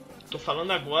atacar. Tô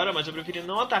falando agora, mas eu preferi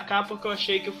não atacar porque eu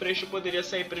achei que o Freixo poderia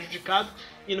sair prejudicado.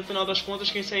 E no final das contas,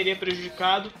 quem sairia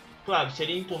prejudicado... Claro,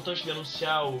 seria importante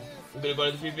denunciar o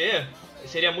Gregório do Vivier.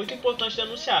 Seria muito importante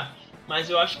denunciar.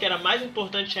 Mas eu acho que era mais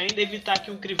importante ainda evitar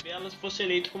que um Crivella fosse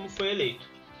eleito como foi eleito.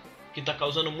 Que tá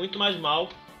causando muito mais mal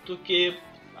do que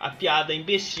a piada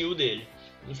imbecil dele.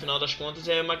 No final das contas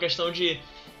é uma questão de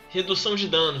redução de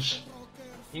danos.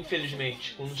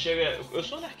 Infelizmente, quando chega... Eu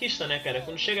sou anarquista, né, cara?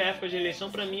 Quando chega a época de eleição,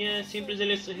 pra mim é simples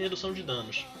redução de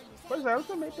danos. Pois é, eu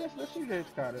também penso desse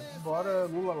jeito, cara. Embora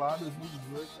Lula lá,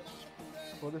 2018,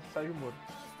 foda-se Sérgio Moro.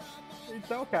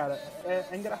 Então, cara,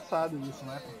 é engraçado isso,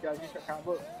 né? Porque a gente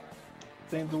acaba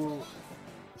tendo...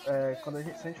 se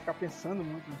a gente ficar pensando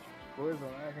muito nesse tipo de coisa,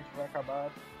 né? A gente vai acabar...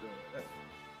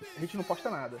 A gente não posta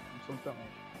nada, absolutamente.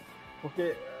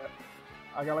 Porque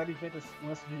a galera inventa esse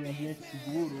lance de ambiente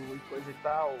seguro e coisa e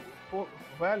tal. Pô,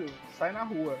 velho, sai na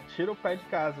rua, tira o pé de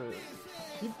casa.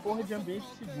 Que porra de ambiente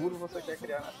seguro você quer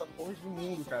criar nessa porra de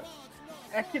mundo, cara?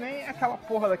 É que nem aquela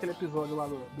porra daquele episódio lá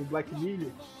do Black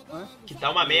Mirror, né? Que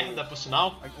tá uma merda, por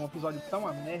sinal. Um episódio tão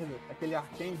uma merda, aquele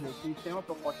Archangel, que tem uma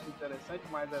proposta interessante,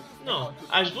 mas... Não,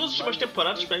 as 2 últimas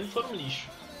temporadas pra mim foram lixo.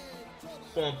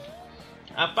 Ponto.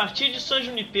 A partir de São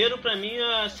Junipero, pra mim,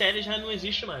 a série já não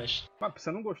existe mais. Mas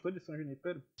você não gostou de São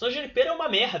Junipero? São Junipero é uma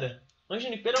merda. São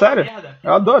Junipero é Sério? uma merda.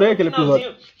 Eu adorei aquele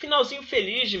episódio. Finalzinho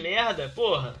feliz de merda,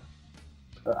 porha.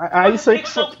 Isso aí que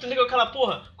tu tem com aquela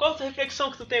porra? Qual a tua reflexão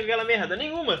que tu tem com aquela merda?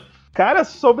 Nenhuma. Cara,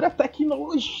 sobre a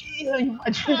tecnologia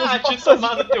invadindo as te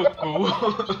tomar no teu cu.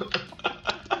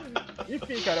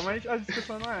 Enfim, cara, mas a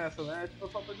discussão não é essa, né? Tipo,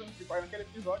 eu só tô dizendo que naquele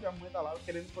episódio a mãe tá lá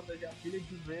querendo proteger a filha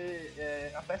de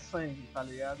ver até sangue, tá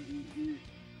ligado? E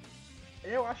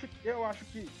eu acho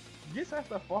que, de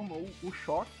certa forma, o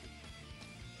choque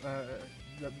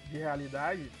de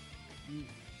realidade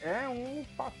é um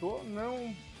fator,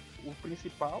 não o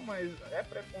principal, mas é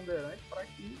preponderante para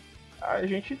que a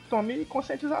gente tome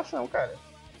conscientização, cara,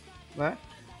 né?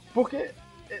 Porque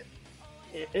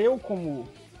eu, como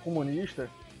comunista,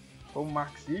 como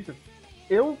marxista,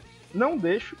 eu não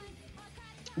deixo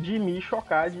de me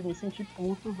chocar, de me sentir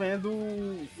puto vendo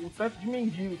o tanto de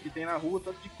mendigo que tem na rua, o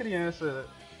tanto de criança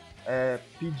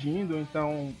pedindo,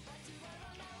 então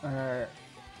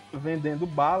vendendo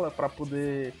bala para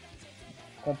poder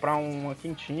comprar uma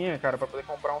quentinha, cara, para poder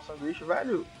comprar um sanduíche,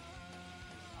 velho.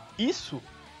 Isso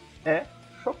é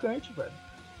chocante, velho.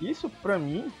 Isso, pra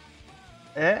mim,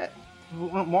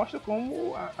 mostra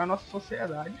como a nossa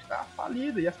sociedade está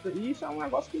falida. E isso é um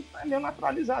negócio que está meio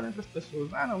naturalizado entre as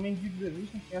pessoas. Ah, não, mendigos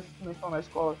existem, crianças que não estão na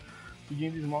escola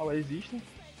pedindo esmola existem.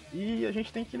 E a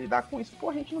gente tem que lidar com isso.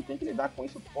 Porra, a gente não tem que lidar com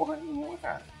isso porra nenhuma,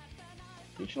 cara.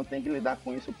 A gente não tem que lidar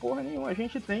com isso porra nenhuma. A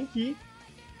gente tem que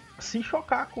se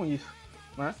chocar com isso,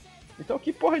 né? Então,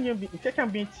 que porra de ambiente... O que é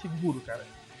ambiente seguro, cara?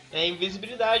 É a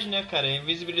invisibilidade, né, cara? É a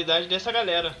invisibilidade dessa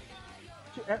galera.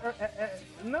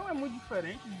 Não é muito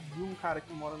diferente de um cara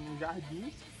que mora nos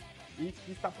jardins e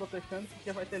que está protestando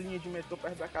porque vai ter linha de metrô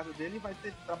perto da casa dele e vai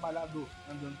ter trabalhador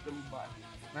andando pelo bairro,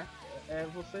 né? É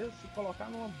você se colocar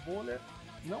numa bolha,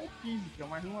 não física,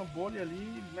 mas numa bolha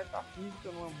ali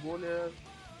metafísica, numa bolha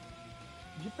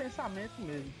de pensamento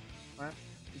mesmo, né?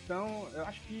 Então, eu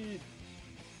acho que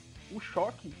o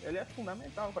choque, ele é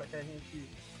fundamental para que a gente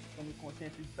tome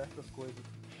consciência de certas coisas,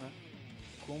 né?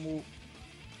 Como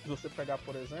se você pegar,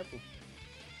 por exemplo,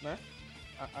 né,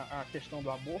 a questão do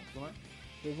aborto, né?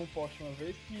 Teve um post uma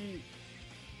vez que...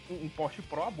 Um post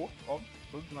pró-aborto, óbvio,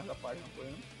 todos nós da página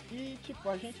apoiando. E, tipo,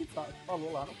 a gente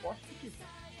falou lá no post que, tipo,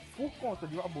 por conta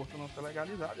de o aborto não ser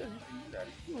legalizado, existem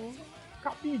mulheres que usam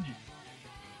cabide.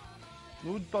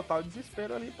 No total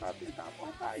desespero ali pra tentar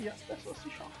abortar. E as pessoas se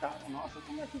chocaram. Nossa,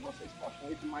 como é que vocês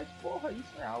postam isso? Mas, porra,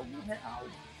 isso é algo real.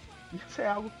 Isso é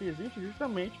algo que existe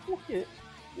justamente porque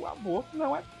o aborto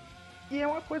não é... E é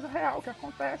uma coisa real que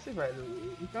acontece,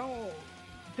 velho. Então,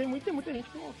 tem muita gente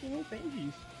que não entende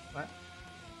isso, né?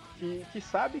 Que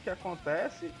sabe que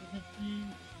acontece e que,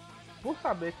 por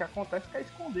saber que acontece, quer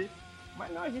esconder.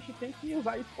 Mas não, a gente tem que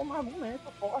usar isso como argumento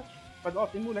forte. Mas, ó,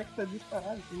 tem mulher que tá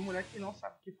desesperada, tem mulher que não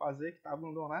sabe o que fazer, que tá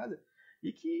abandonada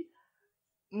e que,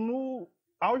 no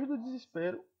auge do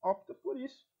desespero, opta por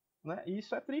isso, né? E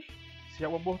isso é triste. Se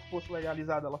o aborto fosse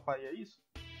legalizado, ela faria isso?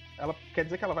 Ela quer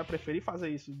dizer que ela vai preferir fazer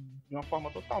isso de uma forma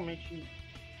totalmente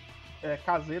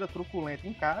caseira, truculenta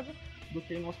em casa, do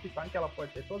que em um hospital em que ela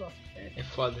pode ter toda a assistência. É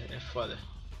foda.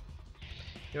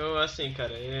 Eu, assim,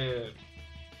 cara,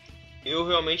 eu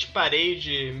realmente parei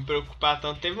de me preocupar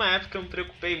tanto. Teve uma época que eu me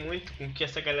preocupei muito com o que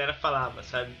essa galera falava,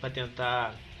 sabe? Pra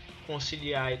tentar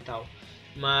conciliar e tal.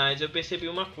 Mas eu percebi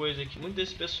uma coisa, que muito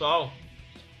desse pessoal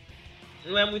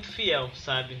não é muito fiel,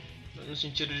 sabe? No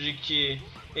sentido de que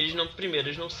eles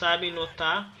não sabem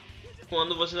notar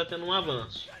quando você tá tendo um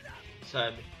avanço,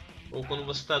 sabe? Ou quando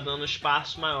você tá dando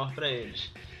espaço maior pra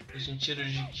eles. No sentido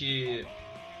de que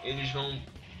eles vão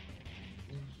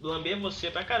lamber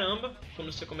você pra caramba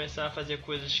quando você começar a fazer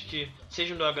coisas que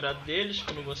sejam do agrado deles,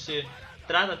 quando você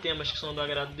trata temas que são do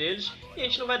agrado deles, e a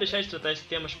gente não vai deixar de tratar esses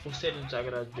temas por serem do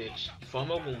agrado deles, de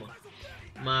forma alguma.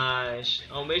 Mas,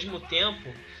 ao mesmo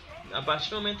tempo, a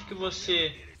partir do momento que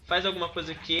você faz alguma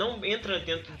coisa que não entra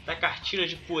dentro da cartilha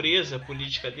de pureza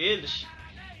política deles,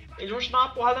 eles vão te dar uma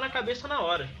porrada na cabeça na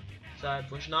hora, sabe?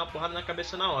 Vão te dar uma porrada na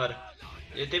cabeça na hora.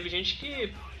 E teve gente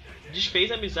que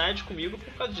desfez amizade comigo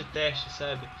por causa de testes,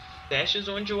 sabe? Testes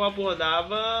onde eu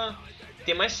abordava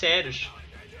temas sérios,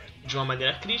 de uma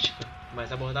maneira crítica,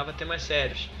 mas abordava temas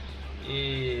sérios.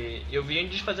 E eu vi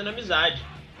gente desfazendo amizade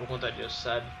por conta disso,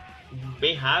 sabe?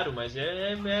 Bem raro, mas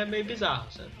é meio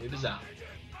bizarro, sabe? Meio bizarro.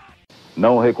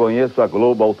 Não reconheço a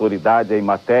Globo autoridade em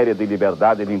matéria de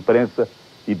liberdade de imprensa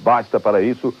e basta para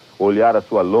isso olhar a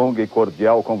sua longa e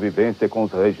cordial convivência com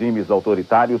os regimes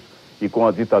autoritários e com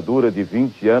a ditadura de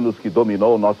 20 anos que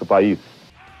dominou o nosso país.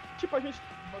 Tipo, a gente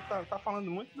tá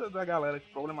falando muito da galera que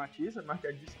problematiza, mas que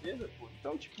é de esquerda, pô.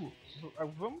 Então, tipo,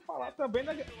 vamos falar também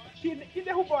da... Quem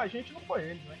derrubou a gente não foi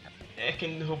eles, né, cara?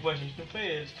 Quem derrubou a gente não foi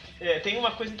eles. Tem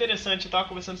uma coisa interessante, eu tava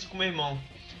conversando isso com meu irmão.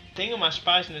 Tem umas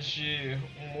páginas de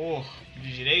humor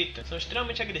de direita, são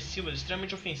extremamente agressivas,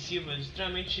 extremamente ofensivas,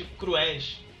 extremamente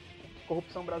cruéis.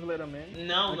 Corrupção brasileira mesmo.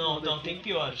 Não, tem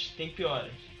piores. Tem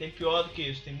pior do que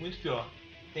isso, tem muito pior.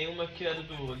 Tem uma que era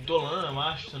do Dolan, eu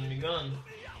acho, se eu não me engano,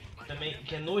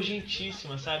 que é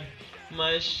nojentíssima, sabe?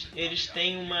 Mas eles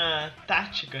têm uma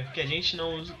tática que a gente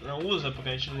não usa porque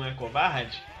a gente não é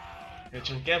covarde, a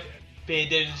gente não quer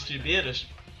perder as estribeiras,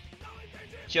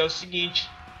 que é o seguinte: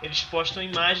 eles postam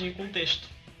imagem com texto.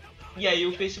 E aí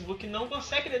o Facebook não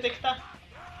consegue detectar.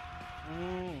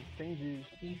 Entendi.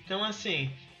 Então,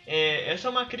 assim, essa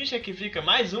é uma crítica que fica,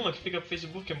 mais uma que fica pro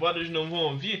Facebook, embora eles não vão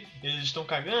ouvir, eles estão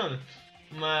cagando.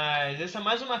 Mas essa é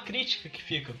mais uma crítica que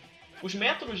fica. Os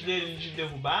métodos dele de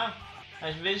derrubar,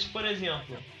 às vezes, por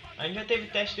exemplo, a gente já teve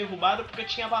teste derrubado porque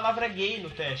tinha a palavra gay no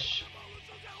teste,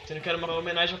 sendo que era uma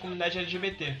homenagem à comunidade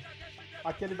LGBT.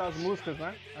 Aquele das músicas,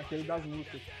 né? Aquele das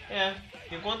músicas.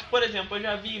 Enquanto, por exemplo, eu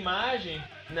já vi imagem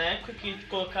na época que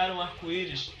colocaram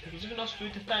arco-íris. Inclusive nosso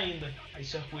Twitter tá ainda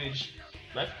esse arco-íris.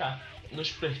 Vai ficar.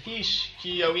 nos perfis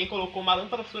que alguém colocou uma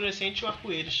lâmpada fluorescente e um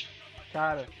arco-íris.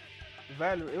 Cara,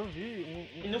 velho, eu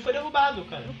vi E não foi derrubado,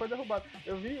 cara. Não foi derrubado.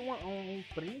 Eu vi um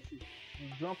print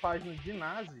de uma página de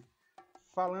nazi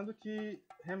falando que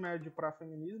remédio pra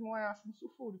feminismo é ácido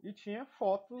sulfúrico. E tinha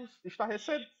fotos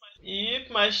estarrecedoras.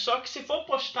 Mas só que se for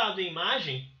postado em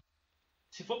imagem,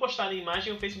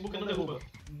 o Facebook não derruba.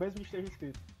 Mesmo que esteja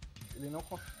escrito.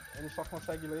 Ele só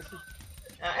consegue ler se...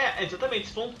 Exatamente.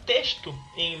 Se for um texto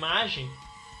em imagem,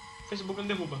 o Facebook não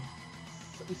derruba.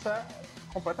 Isso é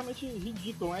completamente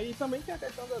ridículo, né? E também tem a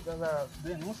questão das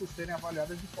denúncias serem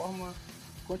avaliadas de forma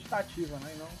quantitativa,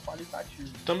 né? E não qualitativa.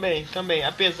 Também.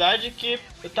 Apesar de que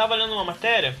eu tava lendo uma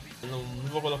matéria, não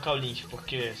vou colocar o link,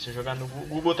 porque se eu jogar no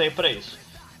Google tá aí pra isso,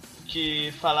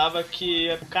 que falava que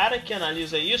o cara que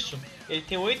analisa isso, ele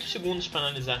tem 8 segundos pra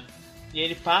analisar. E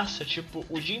ele passa, tipo,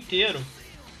 o dia inteiro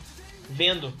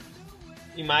vendo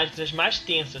imagens as mais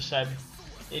tensas, sabe?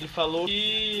 Ele falou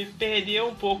que perdeu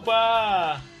um pouco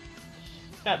a...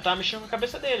 Cara, tava mexendo com a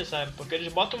cabeça dele, sabe? Porque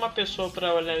eles botam uma pessoa pra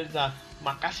analisar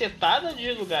uma cacetada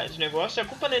de lugares, de negócio, e a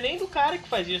culpa não é nem do cara que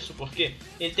faz isso, porque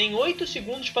ele tem 8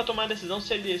 segundos pra tomar a decisão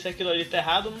se aquilo ali tá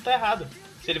errado ou não tá errado.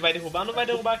 Se ele vai derrubar ou não vai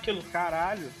derrubar aquilo.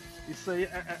 Caralho, isso aí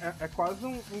é quase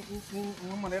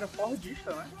uma maneira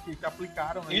fordista, né? Que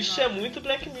aplicaram aí. Isso é muito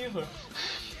Black Mirror.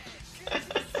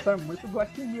 Isso é muito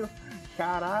Black Mirror.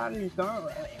 Caralho, então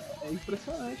é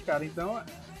impressionante, cara. Então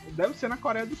deve ser na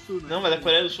Coreia do Sul, né? Não, mas a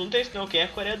Coreia do Sul não tem isso não, quem é a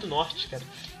Coreia do Norte, cara.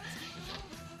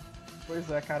 Pois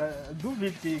é, cara,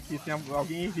 duvido que tenha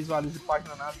alguém visualize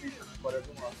página nazista na Coreia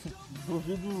do Norte.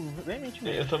 Duvido veementemente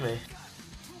mesmo. Eu também.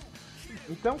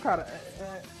 Então, cara,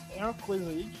 é uma coisa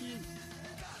aí que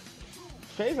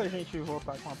fez a gente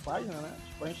voltar com a página, né?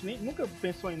 Tipo, a gente nunca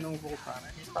pensou em não voltar,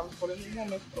 né? A gente tava escolhendo um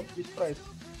momento propício pra isso.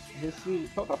 Ver se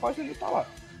outra página ainda tá lá.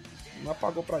 Não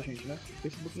apagou pra gente, né? O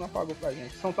Facebook não apagou pra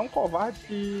gente. São tão covardes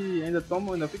que ainda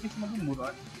ficam em cima do muro,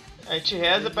 né? A gente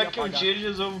reza pra que um dia eles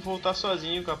resolvam voltar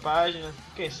sozinho com a página.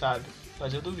 Quem sabe?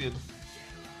 Mas eu duvido.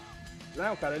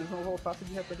 Não, cara, eles vão voltar se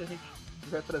de repente a gente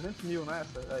tiver 300 mil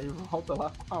nessa. Aí volta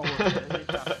lá com a outra. Aí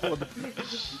a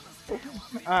gente,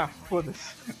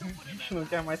 foda-se. A gente não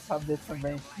quer mais saber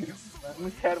também. Não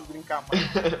quero brincar mais.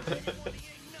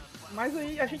 Mas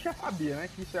aí a gente já sabia, né,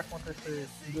 que isso ia acontecer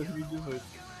em 2018.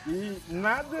 E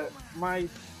nada mais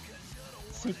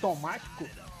sintomático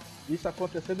isso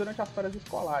acontecer durante as férias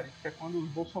escolares, que é quando os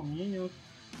bolsominions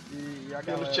e a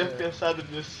galera... Eu não tinha pensado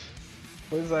nisso.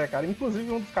 Pois é, cara. Inclusive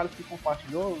um dos caras que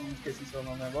compartilhou, não esqueci seu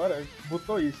nome agora,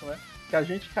 botou isso, né? Que a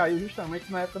gente caiu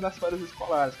justamente na época das férias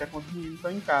escolares, que é quando os meninos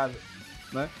estão em casa,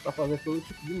 né? Pra fazer todo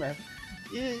tipo de merda.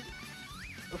 E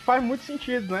faz muito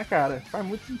sentido, né, cara? Faz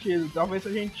muito sentido. Talvez se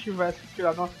a gente tivesse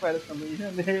tirado umas férias também em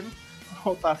janeiro,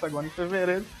 voltasse agora em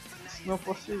fevereiro, isso não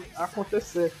fosse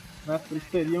acontecer, né? Eles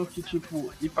teriam que,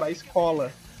 tipo, ir pra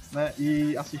escola, né?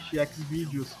 E assistir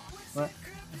Xvideos, né?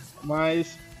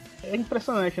 Mas é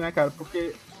impressionante, né, cara?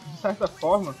 Porque, de certa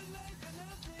forma,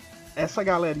 essa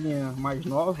galerinha mais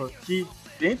nova, que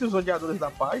entre os odiadores da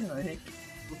página,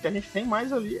 o que a gente tem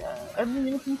mais ali é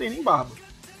menino que não tem nem barba.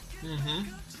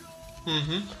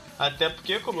 Até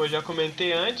porque, como eu já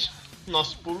comentei antes,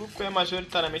 nosso público é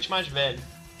majoritariamente mais velho.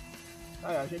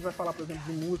 A gente vai falar, por exemplo,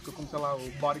 de música, como, sei lá,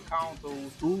 o Body Count ou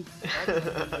o Tool,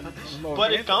 né?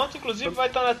 Body Count, inclusive, vai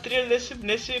estar na trilha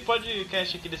nesse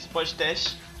podcast aqui, desse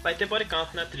podcast. Vai ter Body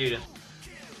Count na trilha.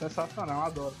 Sensacional,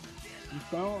 adoro.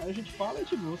 Então, a gente fala e,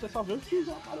 tipo, você só vê os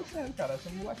tiozão aparecendo, cara. Essa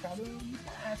molecada não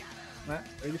conhece, né?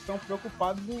 Eles estão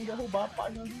preocupados em derrubar a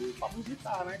página do Pablo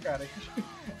Vittar, né, cara?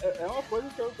 É uma coisa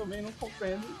que eu também não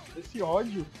compreendo, esse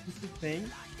ódio que se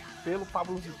tem pelo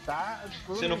Pablo Vittar.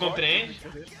 Você não compreende?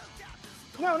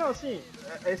 Não, assim,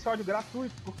 esse ódio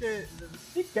gratuito, porque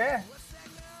sequer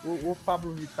o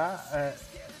Pablo Vittar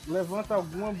levanta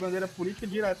alguma bandeira política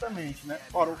diretamente, né?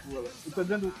 Fora o Lula. Eu tô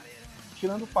dizendo,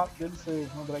 tirando o fato dele ser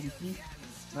uma drag queen,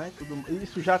 né?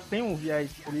 Isso já tem um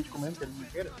viés político mesmo, que ele não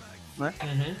queira, né?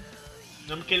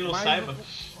 Mesmo que ele não saiba.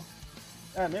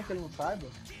 Mesmo que ele não saiba.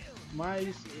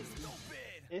 Mas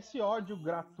esse ódio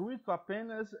gratuito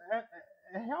apenas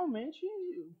é realmente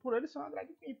por ele ser uma drag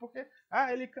queen, porque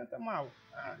ele canta mal,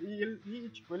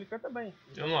 tipo, ele canta bem.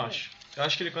 Eu não acho. Eu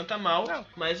acho que ele canta mal, não.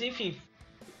 Mas enfim.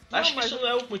 Acho que isso não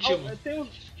é o motivo.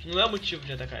 Não é o motivo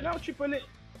de atacar ele. Não, tipo, ele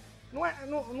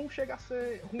não chega a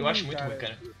ser ruim. Eu acho muito ruim,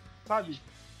 cara. Sabe?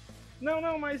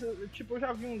 Não, mas tipo, eu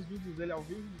já vi uns vídeos dele ao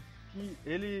vivo que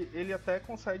ele até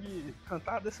consegue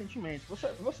cantar decentemente.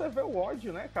 Você vê o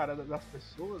ódio, né, cara, das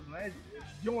pessoas, né?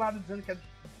 De um lado dizendo que é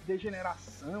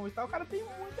degeneração e tal. Cara, tem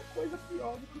muita coisa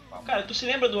pior do que o Pablo. Cara, tu se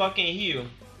lembra do Rock in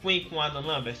Rio? Queen com Adam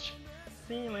Lambert?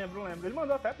 Sim, lembro. Ele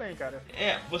mandou até bem, cara.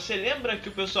 Você lembra que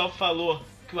o pessoal falou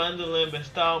que o Adam Lambert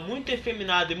estava muito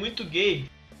efeminado e muito gay?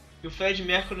 E o Fred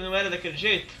Mercury não era daquele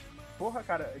jeito? Porra,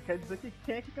 cara, quer dizer que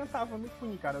quem é que cantava no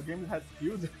Queen, cara? O James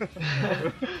Hetfield?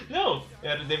 Não,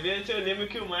 devia ser o Lemmy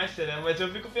que o Master, né? Mas eu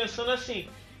fico pensando assim,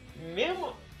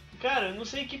 mesmo... Cara, eu não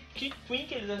sei que Queen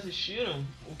que eles assistiram,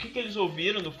 o que eles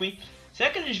ouviram do Queen. Será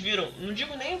que eles viram, não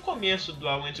digo nem o começo do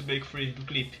I Want to Break Free, do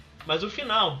clipe, mas o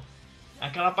final,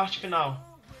 aquela parte final.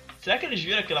 Será que eles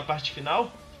viram aquela parte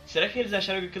final? Será que eles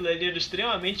acharam que aquilo ali era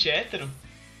extremamente hétero?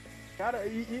 Cara,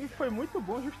 e foi muito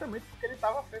bom justamente porque ele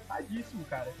tava afetadíssimo,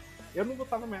 cara. Eu não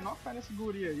botava a menor fé nesse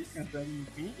guri aí cantando no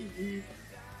Queen e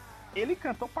ele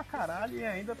cantou pra caralho e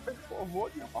ainda performou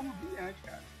de uma forma brilhante,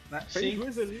 cara. Né? Fez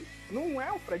luz ali. Não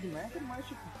é o Fred Mercury, mas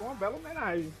tipo, foi uma bela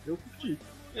homenagem. Eu curti.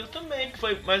 Eu também,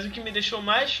 mas o que me deixou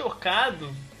mais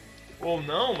chocado, ou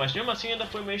não, mas mesmo assim ainda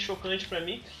foi meio chocante pra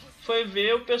mim, foi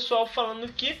ver o pessoal falando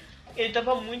que ele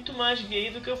tava muito mais gay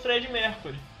do que o Fred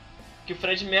Mercury. Que o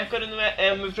Fred Mercury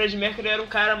o Fred Mercury era um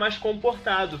cara mais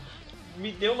comportado.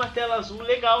 Me deu uma tela azul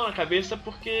legal na cabeça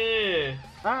porque...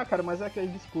 Ah, cara, mas é aquele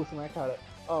discurso, né, cara?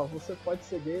 Ó, você pode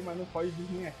ser gay, mas não pode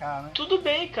desminhar, né? Tudo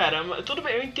bem, cara, tudo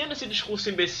bem, eu entendo esse discurso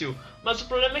imbecil. Mas o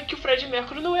problema é que o Fred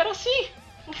Mercury não era assim.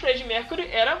 O Fred Mercury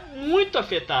era muito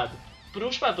afetado por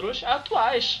uns padrões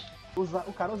atuais.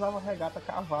 O cara usava regata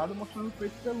cavada mostrando o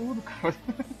peito peludo, cara.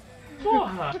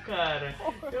 Porra, cara.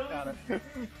 Cara.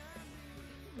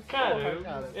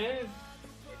 Cara.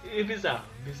 É bizarro.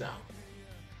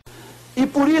 E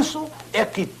por isso é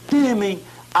que temem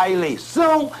a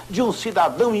eleição de um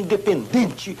cidadão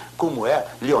independente como é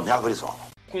Leonel Brizola.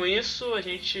 Com isso, a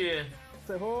gente...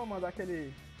 Encerrou, mandar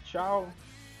aquele tchau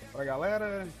pra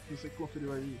galera. Você que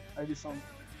conferiu aí a edição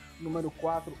número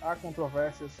 4, Há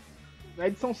Controvérsias. Na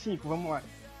edição 5, vamos lá.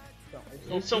 Então,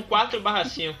 edição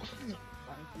 4/5.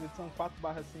 Na edição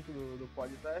 4/5 do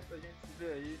Podtestes, a gente se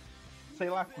vê aí, sei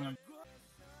lá quando.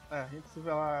 A gente se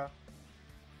vê lá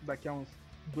daqui a uns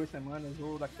 2 semanas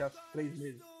ou daqui a 3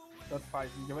 meses. Tanto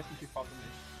faz, ninguém vai sentir falta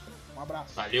mesmo. Um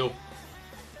abraço. Valeu!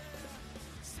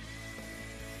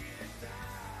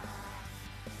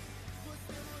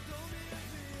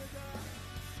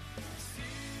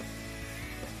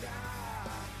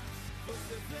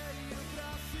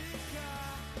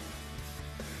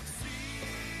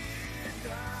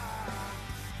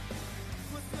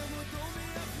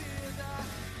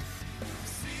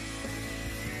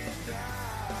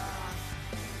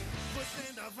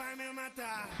 Vai me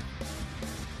matar.